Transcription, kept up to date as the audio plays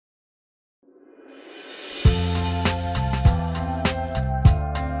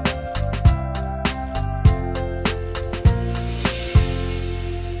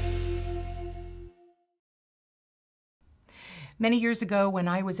many years ago when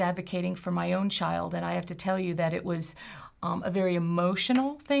I was advocating for my own child, and I have to tell you that it was a very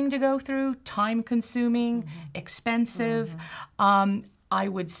emotional thing to go through, time-consuming, expensive. I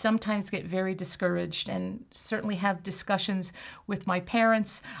would sometimes get very discouraged and certainly have discussions with my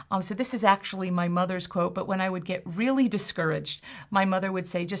parents. So this is actually my mother's quote, but when I would get really discouraged, my mother would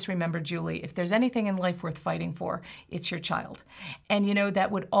say, just remember, Julie, if there's anything in life worth fighting for, it's your child. And you know,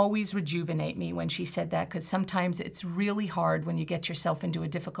 that would always rejuvenate me when she said that, because sometimes it's really hard when you get yourself into a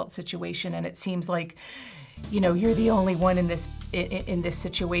difficult situation and it seems like, you know, you're the only one in this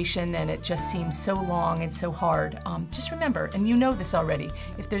situation, and it just seems so long and so hard. Just remember, and you know this already,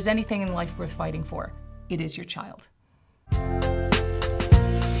 if there's anything in life worth fighting for, it is your child.